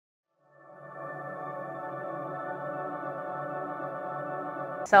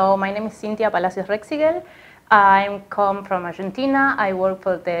So my name is Cynthia Palacios Reckziegel. I come from Argentina. I work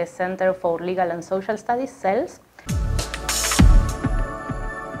for the Center for Legal and Social Studies, CELS.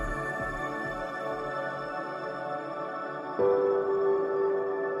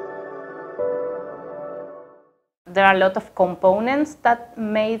 There are a lot of components that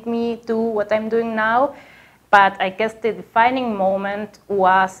made me do what I'm doing now, but I guess the defining moment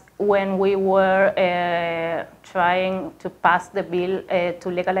was when we were trying to pass the bill to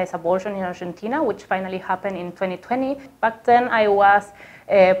legalize abortion in Argentina, which finally happened in 2020. Back then I was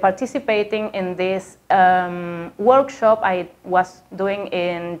participating in this workshop I was doing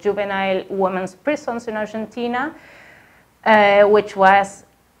in juvenile women's prisons in Argentina, which was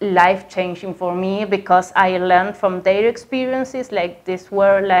life-changing for me because I learned from their experiences. Like, these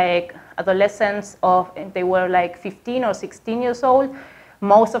were like adolescents they were like 15 or 16 years old,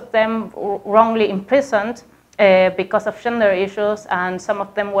 most of them wrongly imprisoned because of gender issues, and some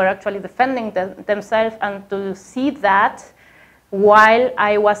of them were actually defending themselves. And to see that while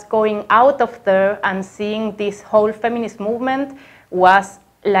I was going out of there and seeing this whole feminist movement was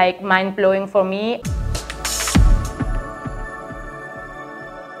like mind-blowing for me.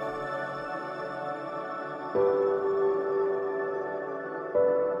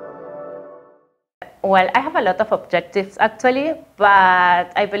 Well, I have a lot of objectives actually,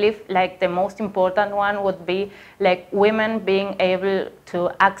 but I believe like the most important one would be like women being able to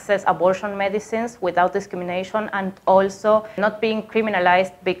access abortion medicines without discrimination, and also not being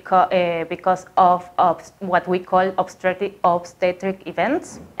criminalized because of what we call obstetric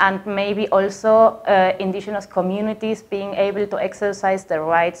events, and maybe also indigenous communities being able to exercise their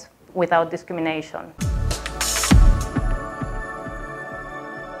rights without discrimination.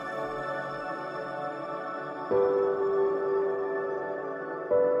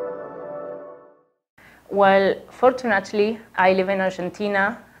 Well, fortunately, I live in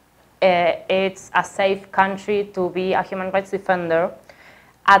Argentina. It's a safe country to be a human rights defender,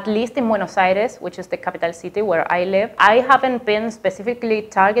 at least in Buenos Aires, which is the capital city where I live. I haven't been specifically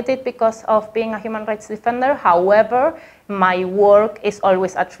targeted because of being a human rights defender. However, my work is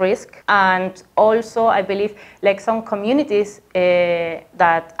always at risk. And also, I believe like some communities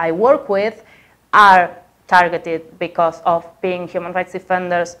that I work with are targeted because of being human rights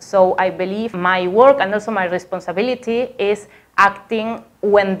defenders. So I believe my work and also my responsibility is acting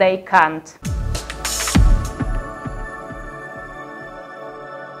when they can't.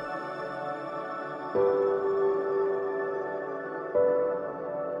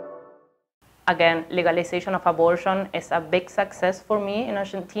 Again, legalization of abortion is a big success for me in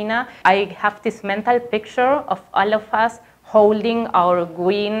Argentina. I have this mental picture of all of us holding our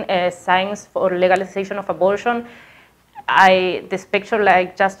green signs for legalization of abortion. This picture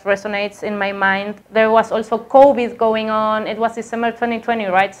like just resonates in my mind. There was also COVID going on. It was December 2020,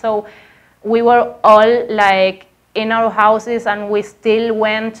 right? So we were all like in our houses and we still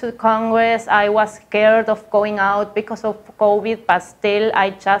went to Congress. I was scared of going out because of COVID, but still I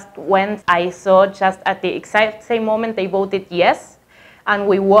just went. I saw just at the exact same moment they voted yes, and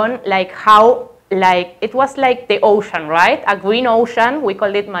we won. Like how, like it was like the ocean, right? A green ocean, we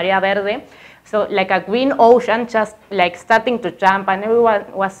called it Marea Verde. So like a green ocean just like starting to jump, and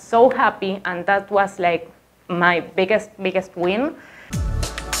everyone was so happy, and that was like my biggest win.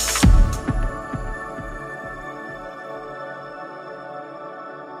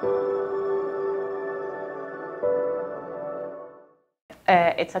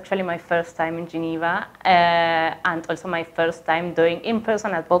 It's actually my first time in Geneva, and also my first time doing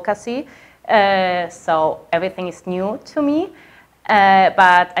in-person advocacy. So everything is new to me,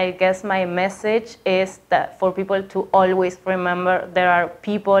 but I guess my message is that for people to always remember there are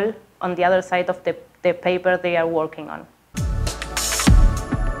people on the other side of the paper they are working on.